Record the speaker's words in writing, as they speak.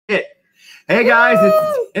Hey guys,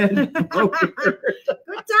 it's Ted Boger. Good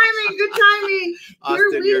timing.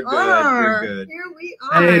 Austin, Here we are. You're good. Here we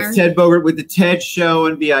are. Hey, it's Ted Boger with the Ted Show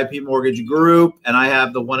and VIP Mortgage Group, and I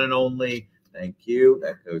have the one and only, thank you,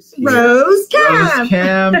 that goes here, Rose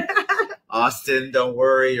Kemp. Austin, don't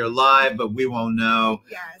worry, you're live, but we won't know.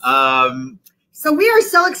 Yes. So we are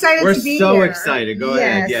so excited to be here. We're so excited. Go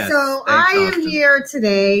ahead. Yes. So Thanks, I am Austin. here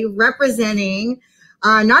today representing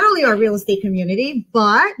not only our real estate community,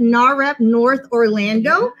 but NAHREP North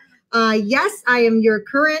Orlando. Yes, I am your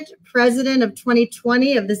current president of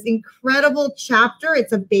 2020 of this incredible chapter.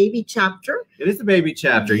 It's a baby chapter. It is a baby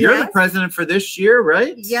chapter. Yes. You're the president for this year,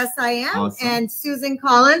 right? Yes, I am. Awesome. And Susan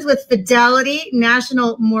Collins with Fidelity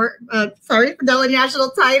National Fidelity National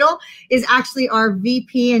Title is actually our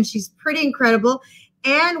VP, and she's pretty incredible.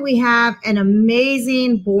 And we have an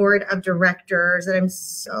amazing board of directors that I'm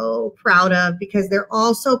so proud of because they're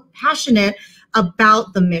all so passionate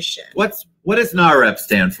about the mission. What does NAHREP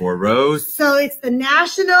stand for, Rose? So it's the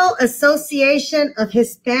National Association of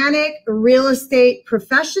Hispanic Real Estate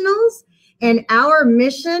Professionals. And our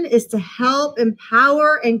mission is to help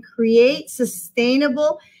empower and create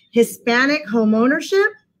sustainable Hispanic homeownership.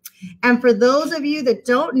 And for those of you that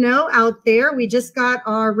don't know out there, we just got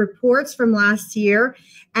our reports from last year.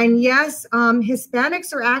 And yes,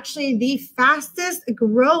 Hispanics are actually the fastest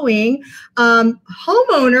growing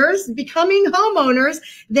homeowners, becoming homeowners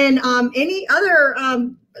than any other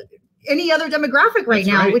demographic right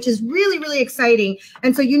now, which is really, really exciting.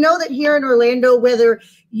 And so you know that here in Orlando, whether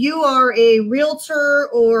you are a realtor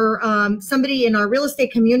or somebody in our real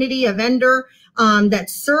estate community, a vendor, that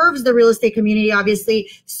serves the real estate community, obviously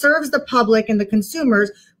serves the public and the consumers,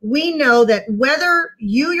 we know that whether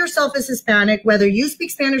you yourself is Hispanic, whether you speak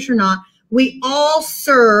Spanish or not, we all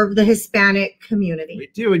serve the Hispanic community. We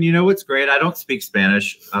do. And you know what's great? I don't speak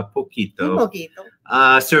Spanish. Poquito.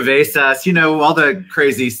 Cervezas, you know, all the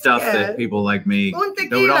crazy stuff that people like me Un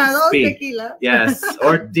tequila, don't speak. Tequila. Yes,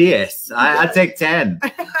 or 10. I'd take 10.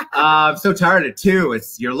 I'm so tired of 2.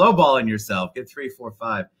 You're lowballing yourself. Get 3, 4,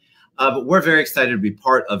 5. But we're very excited to be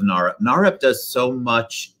part of NAHREP. NAHREP does so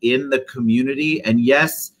much in the community. And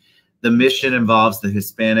yes, the mission involves the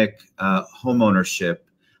Hispanic homeownership,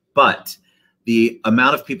 but the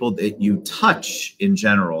amount of people that you touch in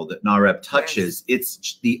general, that NAHREP touches,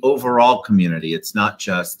 it's the overall community. It's not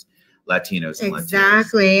just Latinos and Latinos.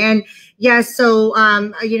 Exactly. And yes, so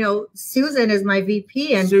you know, Susan is my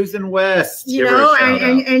VP, and Susan West, you know,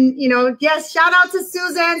 and you know, yes, shout out to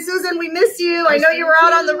Susan. Susan, we miss you. I know you were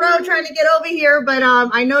out on the road trying to get over here, but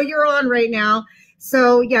I know you're on right now.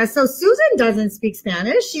 So yeah, so Susan doesn't speak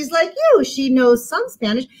Spanish. She's like you. She knows some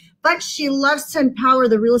Spanish, but she loves to empower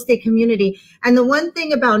the real estate community. And the one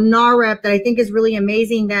thing about NAHREP that I think is really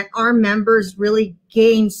amazing, that our members really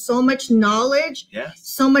gain so much knowledge,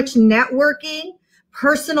 so much networking,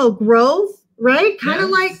 personal growth, right? Kind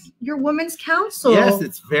of like your women's council. Yes,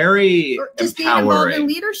 it's very just being involved in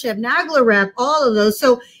leadership, NAHREP, all of those.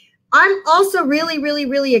 So I'm also really, really,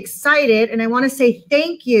 really excited. And I want to say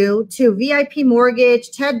thank you to VIP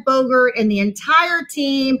Mortgage, Ted Boger, and the entire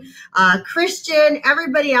team, Christian,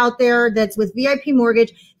 everybody out there that's with VIP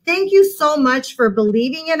Mortgage. Thank you so much for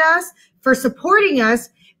believing in us, for supporting us,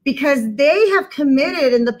 because they have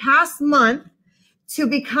committed in the past month to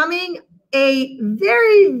becoming a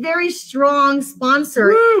very, very strong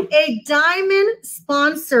sponsor, a diamond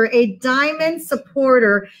sponsor, a diamond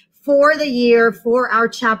supporter for the year, for our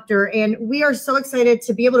chapter. And we are so excited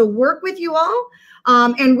to be able to work with you all.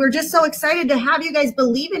 And we're just so excited to have you guys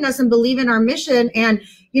believe in us and believe in our mission. And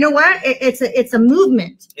you know what? It's a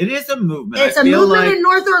movement. It is a movement. It's a movement in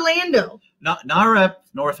North Orlando. NAHREP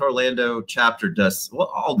North Orlando chapter does,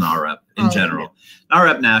 well, all NAHREP in general.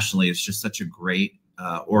 NAHREP nationally is just such a great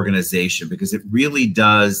organization because it really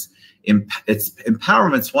does. It's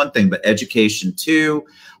empowerment's one thing, but education too.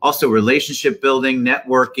 Also relationship building,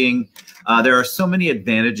 networking. There are so many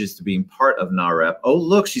advantages to being part of NAHREP. Oh,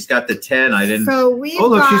 look, she's got the 10. I didn't. So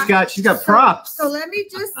she's got props. So let me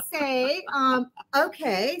just say,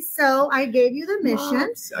 okay, so I gave you the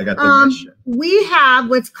mission. I got the mission. We have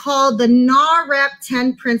what's called the NAHREP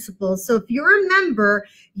 10 principles. So if you're a member,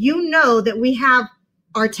 you know that we have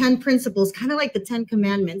our 10 principles, kind of like the 10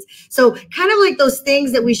 commandments. So kind of like those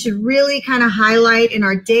things that we should really kind of highlight in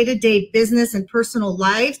our day-to-day business and personal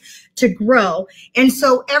lives to grow. And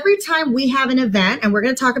so every time we have an event, and we're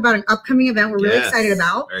going to talk about an upcoming event we're really excited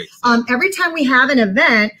about. Every time we have an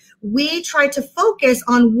event, we try to focus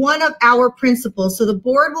on one of our principles. So the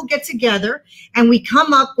board will get together and we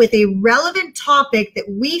come up with a relevant topic that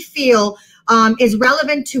we feel is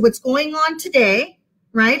relevant to what's going on today,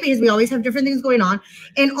 right? Because we always have different things going on.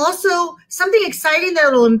 And also something exciting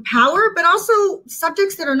that will empower, but also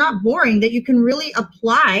subjects that are not boring, that you can really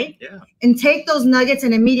apply and take those nuggets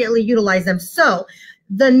and immediately utilize them. So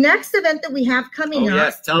the next event that we have coming up,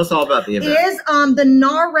 yes, tell us all about the event. Is the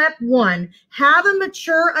NAHREP 1, Have a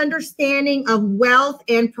Mature Understanding of Wealth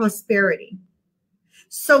and Prosperity.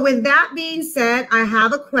 So with that being said, I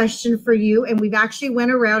have a question for you, and we've actually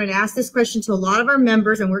went around and asked this question to a lot of our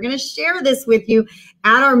members, and we're going to share this with you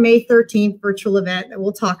at our May 13th virtual event that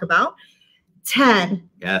we'll talk about. Ted,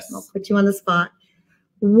 yes, I'll put you on the spot.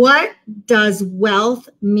 What does wealth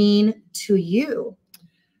mean to you?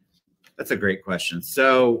 That's a great question.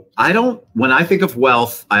 So when I think of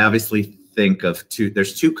wealth, I obviously think of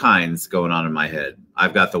there's two kinds going on in my head.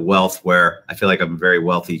 I've got the wealth where I feel like I'm a very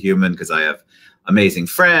wealthy human because I have amazing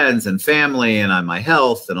friends and family and on my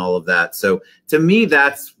health and all of that. So to me,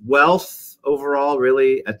 that's wealth overall,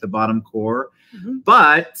 really at the bottom core.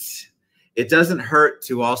 But it doesn't hurt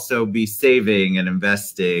to also be saving and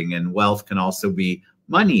investing, and wealth can also be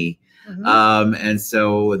money. And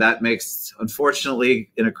so that makes,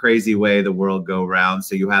 unfortunately, in a crazy way, the world go round.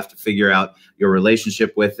 So you have to figure out your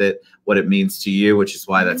relationship with it, what it means to you, which is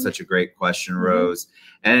why that's such a great question, Rose.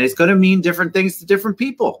 And it's going to mean different things to different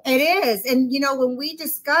people. It is. And, when we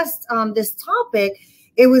discussed this topic,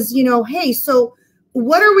 it was, hey, so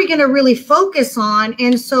what are we going to really focus on?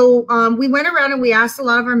 And so we went around and we asked a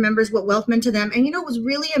lot of our members what wealth meant to them. And, it was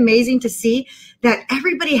really amazing to see that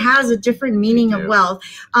everybody has a different meaning of wealth.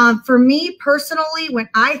 For me personally, when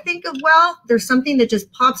I think of wealth, there's something that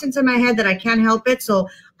just pops into my head that I can't help it. So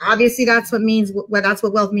obviously that's what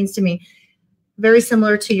wealth means to me. Very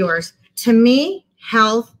similar to yours. To me,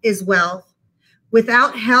 health is wealth.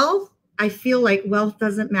 Without health, I feel like wealth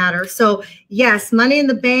doesn't matter. So yes, money in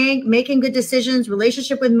the bank, making good decisions,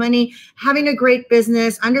 relationship with money, having a great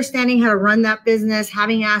business, understanding how to run that business,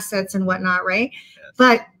 having assets and whatnot, right? Yes.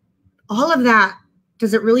 But all of that,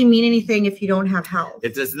 does it really mean anything if you don't have health?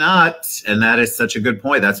 It does not. And that is such a good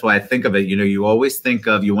point. That's why I think of it. You always think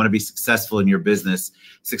of, you want to be successful in your business.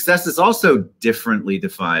 Success is also differently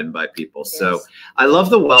defined by people. Yes. So I love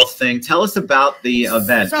the wealth thing. Tell us about the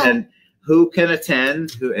event. And who can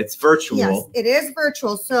attend? It's virtual. Yes, it is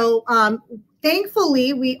virtual. So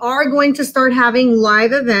thankfully, we are going to start having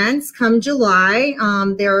live events come July.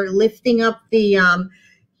 They're lifting up the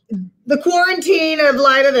quarantine of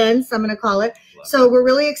live events, I'm going to call it. So we're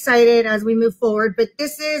really excited as we move forward. But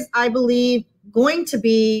this is, I believe, going to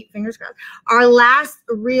be, fingers crossed, our last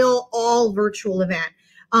real all virtual event.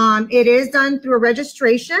 It is done through a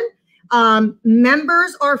registration.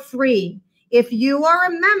 Members are free. If you are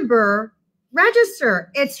a member,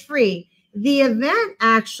 register. It's free. The event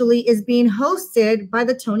actually is being hosted by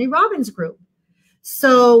the Tony Robbins Group.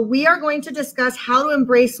 So we are going to discuss how to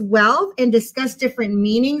embrace wealth and discuss different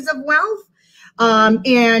meanings of wealth.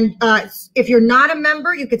 If you're not a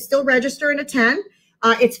member, you could still register and attend.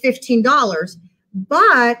 It's $15.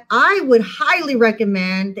 But I would highly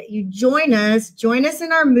recommend that you join us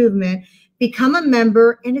in our movement. Become a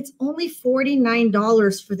member, and it's only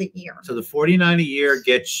 $49 for the year. So the $49 a year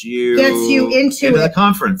gets you into the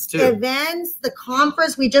conference too. Events, the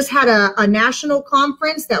conference. We just had a national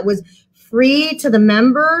conference that was free to the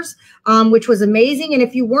members, which was amazing. And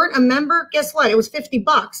if you weren't a member, guess what? It was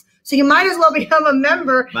 $50. So you might as well become a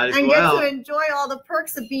member and get to enjoy all the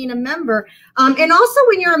perks of being a member. And also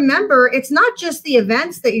when you're a member, it's not just the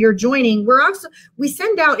events that you're joining. We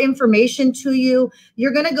send out information to you.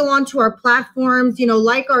 You're going to go onto our platforms,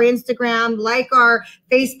 like our Instagram, like our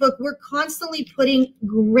Facebook. We're constantly putting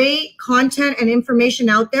great content and information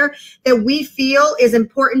out there that we feel is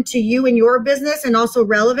important to you and your business and also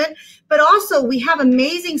relevant. But also we have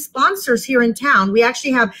amazing sponsors here in town. We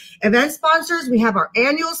actually have event sponsors. We have our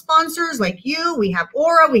annual sponsors like you. We have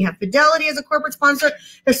Aura. We have Fidelity as a corporate sponsor.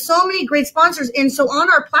 There's so many great sponsors. And so on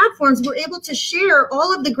our platforms, we're able to share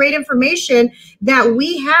all of the great information that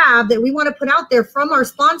we have that we want to put out there from our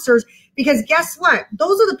sponsors, because guess what?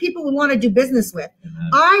 Those are the people we want to do business with.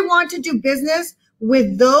 I want to do business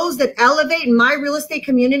with those that elevate my real estate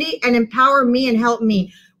community and empower me and help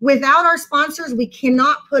me. Without our sponsors, we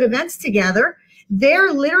cannot put events together.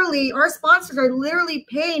 Our sponsors are literally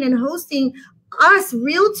paying and hosting us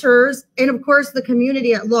realtors and of course the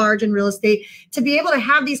community at large in real estate to be able to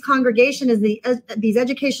have these congregations, these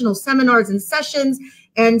educational seminars and sessions.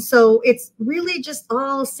 And so it's really just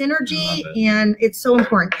all synergy, and it's so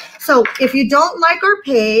important. So if you don't like our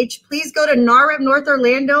page, please go to NAHREP North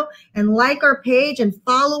Orlando and like our page and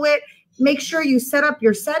follow it. Make sure you set up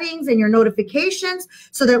your settings and your notifications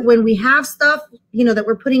so that when we have stuff, that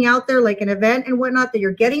we're putting out there like an event and whatnot, that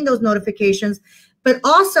you're getting those notifications. But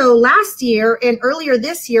also last year and earlier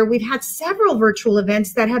this year, we've had several virtual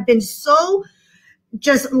events that have been so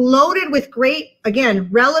just loaded with great, again,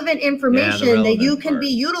 relevant information that you can be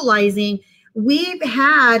utilizing. We've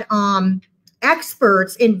had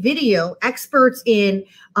experts in video, experts in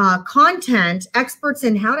content, experts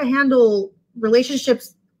in how to handle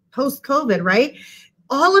relationships post-COVID, right?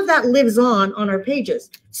 All of that lives on our pages.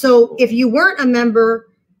 So if you weren't a member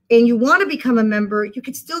and you want to become a member, you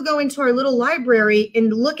could still go into our little library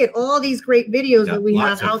and look at all these great videos that we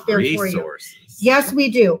have out there for you. Yes,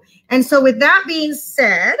 we do. And so with that being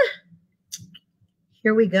said,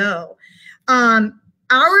 here we go.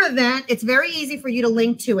 Our event, it's very easy for you to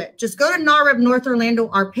link to it. Just go to NAHREP North Orlando,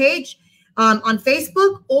 our page on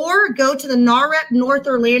Facebook, or go to the NAHREP North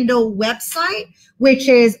Orlando website, which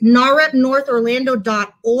is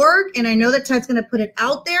nahrepnorthorlando.org. And I know that Ted's going to put it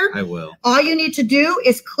out there. I will. All you need to do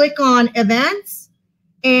is click on events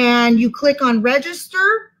and you click on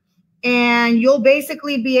register, and you'll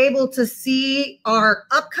basically be able to see our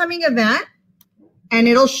upcoming event, and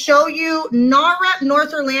it'll show you NAHREP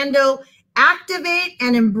North Orlando. Activate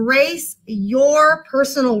and embrace your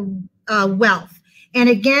personal wealth. And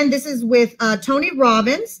again, this is with Tony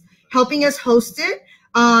Robbins helping us host it.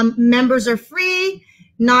 Members are free.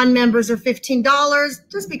 Non-members are $15.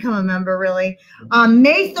 Just become a member, really.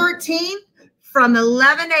 May 13th from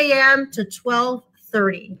 11 a.m. to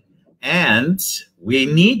 12:30. And we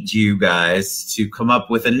need you guys to come up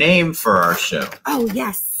with a name for our show. Oh,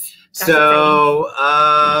 yes. So,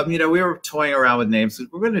 you know, we were toying around with names. So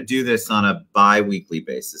we're going to do this on a bi-weekly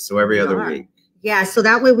basis. So every other week. Yeah. So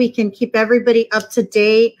that way we can keep everybody up to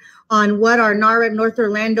date on what our NAHREP North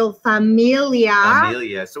Orlando Familia.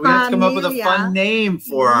 So we have to come up with a fun name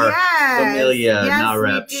for our Familia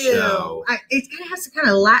NAHREP show. It's going to have some kind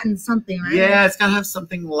of Latin something, right? Yeah, it's got to have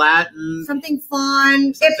something Latin. Something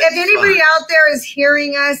fun. If anybody out there is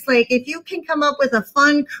hearing us, like if you can come up with a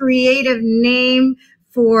fun, creative name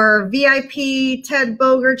for VIP Ted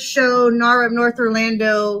Bogert show, NAHREP North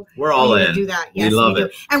Orlando. We're all in. Do that. Yes, we love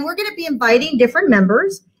it. And we're going to be inviting different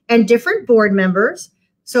members and different board members.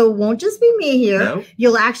 So it won't just be me here. Nope.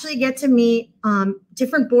 You'll actually get to meet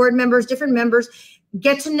different board members, different members,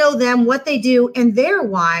 get to know them, what they do, and their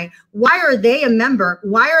why. Why are they a member?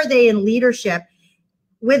 Why are they in leadership?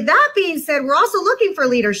 With that being said, we're also looking for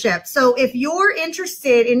leadership. So if you're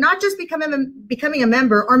interested in not just becoming a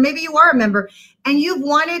member, or maybe you are a member and you've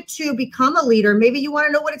wanted to become a leader, maybe you want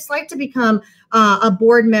to know what it's like to become a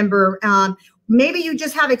board member. Maybe you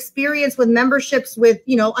just have experience with memberships with,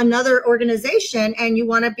 you know, another organization and you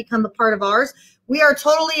want to become a part of ours. We are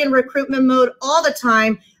totally in recruitment mode all the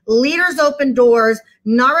time. Leaders open doors.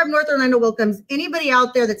 NAHREP North Orlando welcomes anybody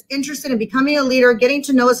out there that's interested in becoming a leader, getting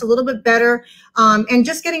to know us a little bit better, and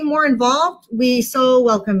just getting more involved. We so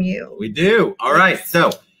welcome you. We do. All right. So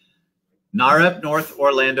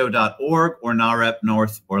nahrepnorthorlando.org or NAHREP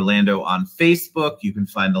North Orlando on Facebook. You can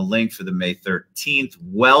find the link for the May 13th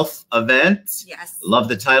Wealth event. Yes. Love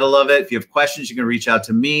the title of it. If you have questions, you can reach out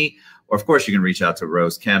to me, or of course you can reach out to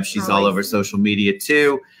Rose Kemp. She's all over social media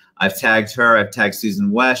too. I've tagged her. I've tagged Susan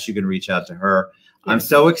West. You can reach out to her. I'm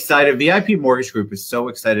so excited. VIP Mortgage Group is so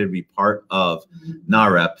excited to be part of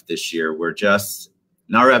NAHREP this year. We're just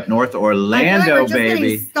NAHREP North Orlando,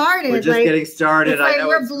 baby. We're just getting started. I know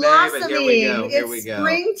we're blossoming. Here we go. Here we go.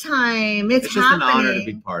 Springtime. It's just an honor to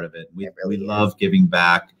be part of it. We love giving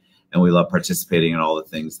back, and we love participating in all the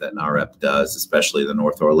things that NAHREP does, especially the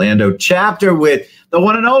North Orlando chapter with the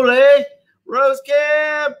one and only Rose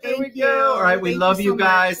Kemp. Here we go. All right. We love you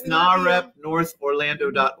guys.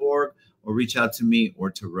 nahrepnorthorlando.org. Or reach out to me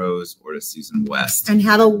or to Rose or to Susan West. And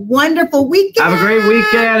have a wonderful weekend. Have a great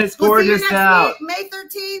weekend. It's gorgeous out. May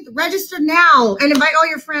 13th. Register now and invite all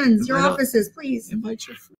your friends, your offices, please. Invite your friends.